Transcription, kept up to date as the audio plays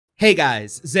Hey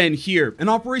guys, Zen here, and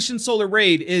Operation Solar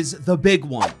Raid is the big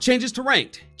one. Changes to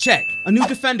ranked, check. A new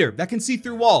defender that can see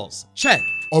through walls, check.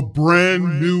 A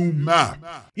brand new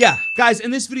map. Yeah, guys,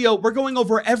 in this video, we're going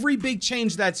over every big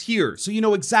change that's here, so you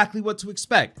know exactly what to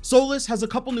expect. Solus has a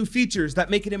couple new features that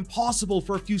make it impossible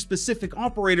for a few specific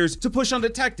operators to push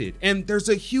undetected, and there's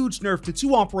a huge nerf to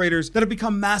two operators that have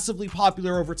become massively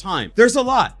popular over time. There's a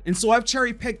lot, and so I've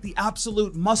cherry-picked the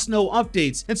absolute must-know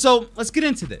updates, and so let's get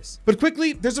into this. But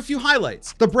quickly, there's a few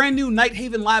highlights. The brand new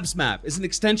Nighthaven Labs map is an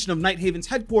extension of Nighthaven's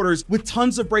headquarters with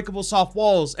tons of breakable soft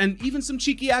walls and even some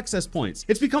cheeky access points.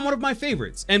 It's become one of my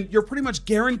favorites, and you're pretty much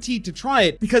guaranteed to try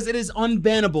it because it is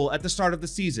unbannable at the start of the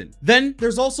season. Then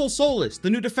there's also Solus, the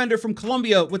new defender from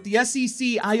Colombia with the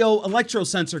SEC-IO electro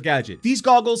sensor gadget. These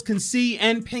goggles can see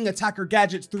and ping attacker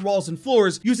gadgets through walls and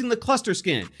floors using the cluster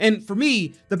scan. And for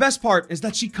me, the best part is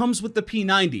that she comes with the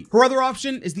P90. Her other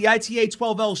option is the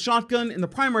ITA-12L shotgun in the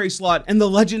primary slot and the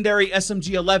legendary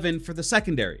SMG-11 for the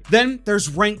secondary. Then there's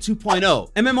Rank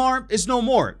 2.0. MMR is no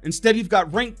more. Instead, you've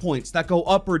got rank points that go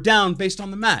up or down based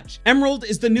on the match. Emerald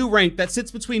is the new rank that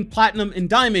sits between Platinum and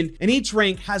Diamond, and each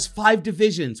rank has 5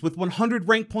 divisions with 100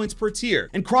 rank points per tier.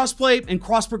 And crossplay and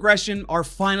cross progression are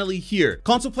finally here.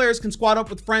 Console players can squad up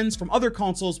with friends from other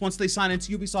consoles once they sign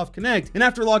into Ubisoft Connect, and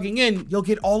after logging in, you'll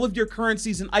get all of your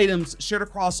currencies and items shared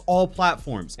across all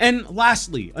platforms. And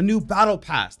lastly, a new battle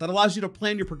pass that allows you to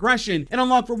plan your progression and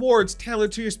unlock rewards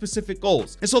tailored to your specific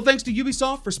goals. And so thanks to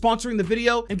Ubisoft for sponsoring the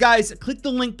video, and guys, click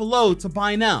the link below to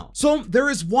buy now. So there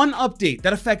is one update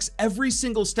that affects every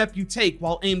single step you take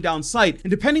while aimed down sight,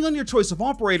 and depending on your choice of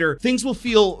operator, things will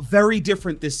feel very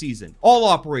different this season. All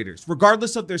operators,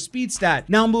 regardless of their speed stat,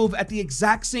 now move at the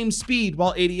exact same speed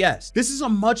while ADS. This is a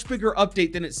much bigger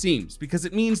update than it seems, because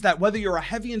it means that whether you're a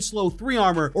heavy and slow 3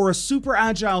 armor or a super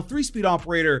agile 3-speed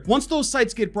operator, once those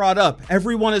sights get brought up,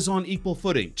 everyone is on equal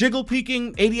footing. Jiggle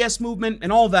peeking, ADS movement,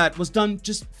 and all that was done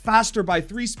just faster by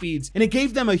 3 speeds, and it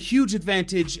gave them a huge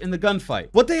advantage in the gunfight.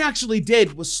 What they actually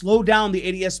did was slow down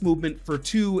the ADS movement for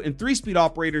 2 and 3-speed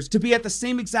operators to be at the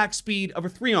same exact speed of a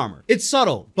 3 armor. It's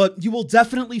subtle, but you will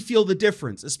definitely feel the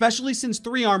difference, especially since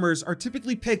 3 armors are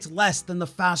typically picked less than the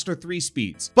faster 3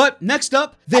 speeds. But next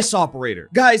up, this operator.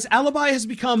 Guys, Alibi has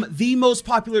become the most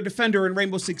popular defender in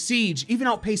Rainbow Six Siege, even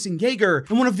outpacing Jaeger,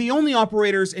 and one of the only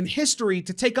operators in history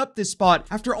to take up this spot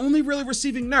after only really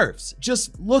receiving nerfs.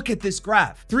 Just look at this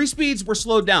graph. 3 speeds were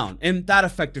slowed down, and that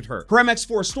affected her. Her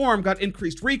MX4 Storm got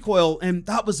increased recoil, and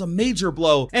that was a major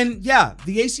blow. And yeah,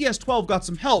 the ACS-12 got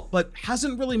some help, but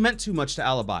hasn't really meant too much to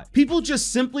Alibi. People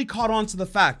just simply caught on to the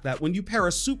fact that when you pair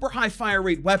a super high fire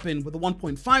rate weapon with a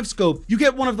 1.5 scope, you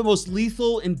get one of the most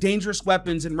lethal and dangerous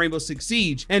weapons in Rainbow Six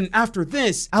Siege, and after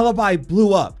this, Alibi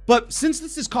blew up. But since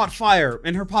this has caught fire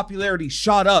and her popularity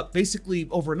shot up basically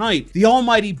overnight, the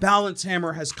almighty balance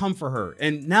hammer has come for her,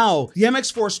 and now the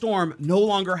MX4 Storm no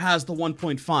longer has the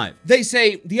 1.5. They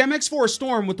say the MX4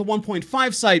 Storm with the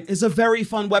 1.5 sight is a very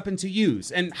fun weapon to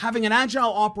use, and having an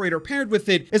agile operator paired with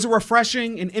it is a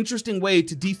refreshing and interesting way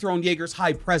to dethrone Jaeger's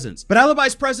high presence. But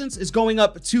Alibi's presence is going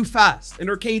up too fast, and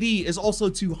her KD is also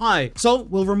too high, so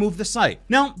we'll remove the sight.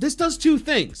 Now, this does 2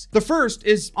 things. The first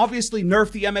is obviously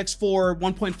nerf the MX4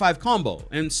 1.5 combo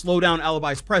and slow down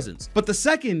Alibi's presence. But the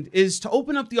second is to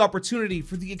open up the opportunity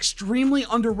for the extremely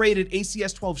underrated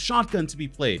ACS-12 shotgun to be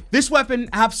played. This weapon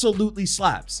absolutely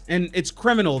slaps, and it's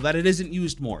criminal that it isn't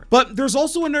used more. But there's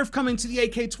also a nerf coming to the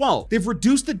AK-12. They've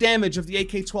reduced the damage of the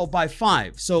AK-12 by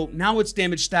 5, so now its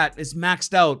damage stat is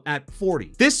maxed out at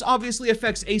 40. This obviously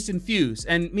affects Ace and Fuse,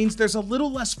 and means there's a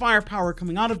little less firepower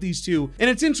coming out of these two, and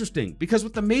it's interesting, because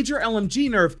with the major LMG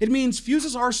nerf, it means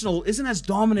Fuse's arsenal isn't as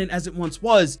dominant as it once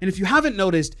was, and if you haven't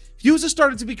noticed, Fuse has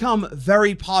started to become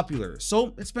very popular,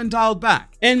 so it's been dialed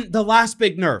back. And the last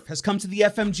big nerf has come to the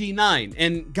FMG9,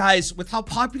 and guys, with how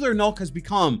popular Nulk has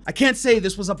become, I can't say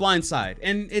this was a blindside,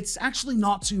 and it's actually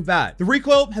not too bad. The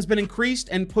recoil has been increased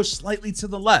and pushed slightly to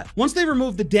the left. Once they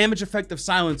removed the damage effect of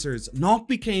silencers, Nulk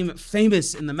became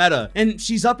famous in the meta, and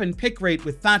she's up in pick rate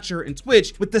with Thatcher and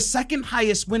Twitch with the 2nd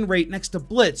highest win rate next to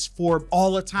Blitz for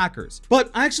all attackers.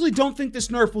 But I actually don't think this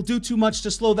nerf will do too much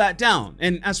to slow that down,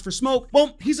 and as for Smoke,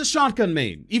 well, he's a shotgun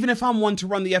main, even if I'm one to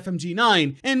run the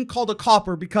FMG9 and called a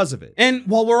copper because of it. And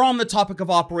while we're on the topic of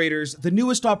operators, the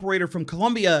newest operator from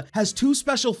Colombia has 2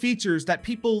 special features that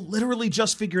people literally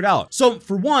just figured out. So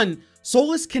for one,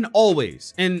 Solis can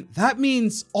always, and that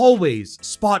means always,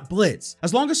 spot Blitz.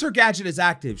 As long as her gadget is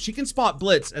active, she can spot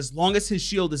Blitz as long as his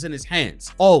shield is in his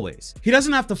hands. Always. He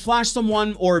doesn't have to flash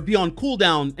someone or be on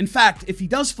cooldown. In fact, if he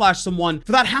does flash someone,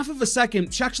 for that half of a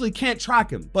second, she actually can't track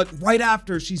him, but right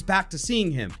after, she's back to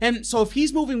seeing him. And so if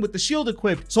he's moving with the shield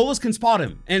equipped, Solis can spot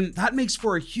him, and that makes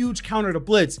for a huge counter to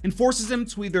Blitz and forces him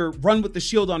to either run with the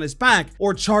shield on his back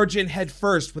or charge in head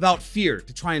first without fear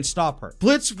to try and stop her.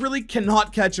 Blitz really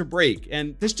cannot catch a break,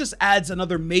 and this just adds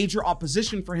another major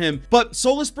opposition for him, but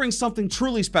Solis brings something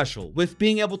truly special with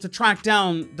being able to track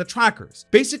down the trackers.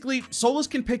 Basically, Solis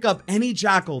can pick up any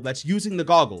jackal that's using the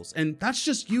goggles, and that's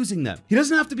just using them. He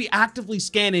doesn't have to be actively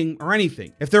scanning or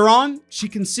anything. If they're on, she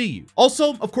can see you.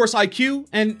 Also, of course, IQ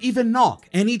and even Knock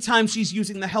anytime she's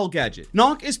using the Hell gadget.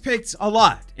 Knock is picked a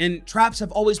lot, and traps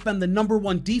have always been the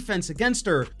 #1 defense against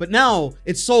her, but now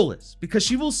it's Solis, because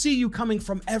she will see you coming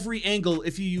from every angle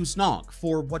if you use Knock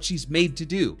for what she's made to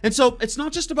do. And so it's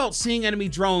not just about seeing enemy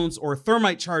drones or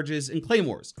thermite charges and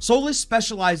claymores. Solis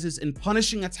specializes in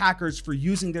punishing attackers for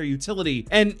using their utility,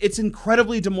 and it's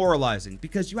incredibly demoralizing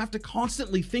because you have to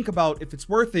constantly think about if it's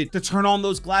worth it to turn on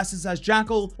those glasses as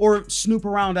Jackal or snoop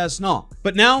around as Knock.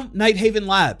 But now, Nighthaven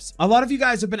Labs. A lot of you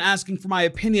guys have been asking for my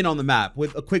opinion on the map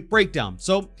with a quick breakdown,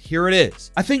 so here it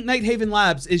is. I think Nighthaven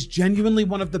Labs is genuinely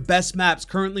one of the best maps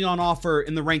currently on offer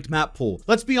in the ranked map pool.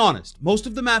 Let's be honest, most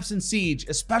of the maps in Siege,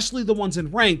 especially the ones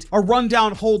in ranked, are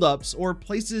rundown holdups or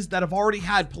places that have already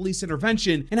had police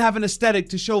intervention and have an aesthetic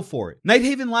to show for it.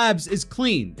 Nighthaven Labs is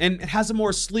clean and it has a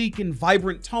more sleek and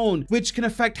vibrant tone, which can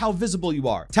affect how visible you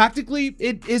are. Tactically,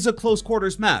 it is a close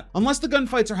quarters map. Unless the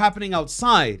gunfights are happening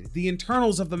outside, the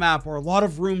internals of the map are a lot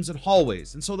of rooms and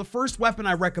hallways, and so the first weapon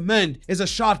I recommend is a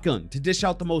shotgun to dish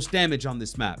out the most damage on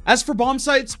this map. As for bomb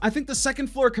sites, I think the second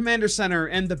floor commander center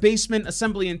and the basement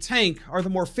assembly and tank are the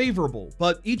more favorable,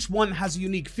 but each one has a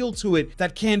unique feel to it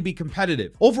that can be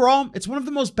competitive. Overall, it's one of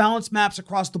the most balanced maps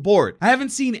across the board. I haven't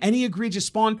seen any egregious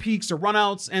spawn peaks or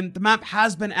runouts, and the map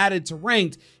has been added to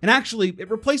ranked, and actually it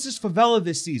replaces Favela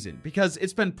this season because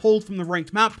it's been pulled from the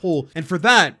ranked map pool, and for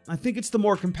that, I think it's the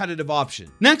more competitive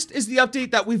option. Next is the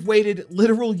update that we've waited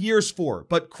literal years for,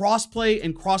 but crossplay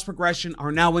and cross progression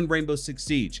are now in Rainbow Six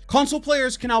Siege. Console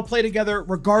players can now play together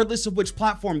regardless of which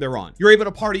platform they're on. You're able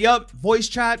to party up, voice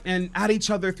chat, and add each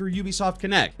other through Ubisoft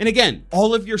Connect. And again,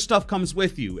 all of your stuff comes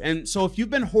with you, and so if you've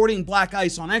been hoarding Black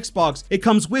Ice on Xbox, it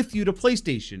comes with you to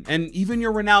PlayStation, and even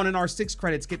your Renown and R6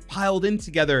 credits get piled in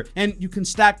together, and you can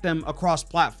stack them across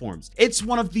platforms. It's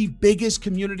one of the biggest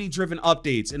community-driven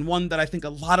updates, and one that I think a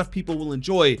lot of people will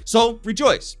enjoy, so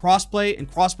rejoice. Crossplay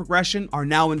and cross progression are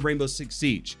now in Rainbow Six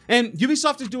Siege. And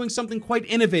Ubisoft is doing something quite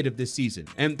innovative this season,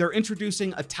 and they're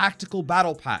introducing a tactical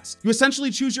battle pass. You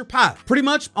essentially choose your path. Pretty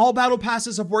much all battle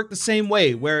passes have worked the same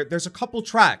way, where there's a couple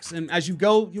tracks, and as you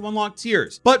go, you unlock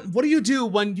tiers. But what do you do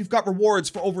when you've got rewards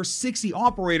for over 60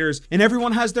 operators and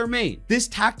everyone has their main? This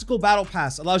tactical battle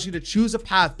pass allows you to choose a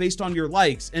path based on your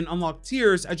likes and unlock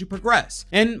tiers as you progress.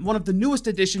 And one of the newest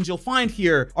additions you'll find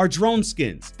here are drone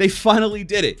skins. They finally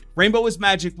did it. Rainbow is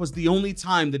Magic was the only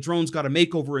time the drones got a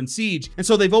makeover in Siege, and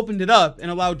so they've opened it up and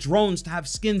allowed drones to have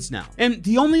skins now. And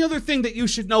the only other thing that you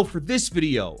should know for this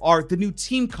video are the new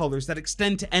team colors that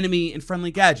extend to enemy and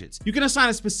friendly gadgets. You can assign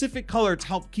a specific color to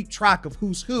help keep track of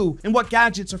who's who and what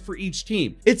gadgets are for each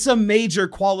team. It's a major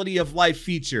quality of life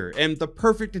feature and the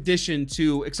perfect addition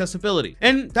to accessibility.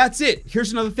 And that's it.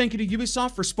 Here's another thank you to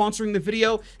Ubisoft for sponsoring the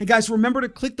video. And guys, remember to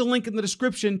click the link in the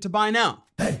description to buy now.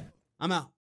 Hey, I'm out.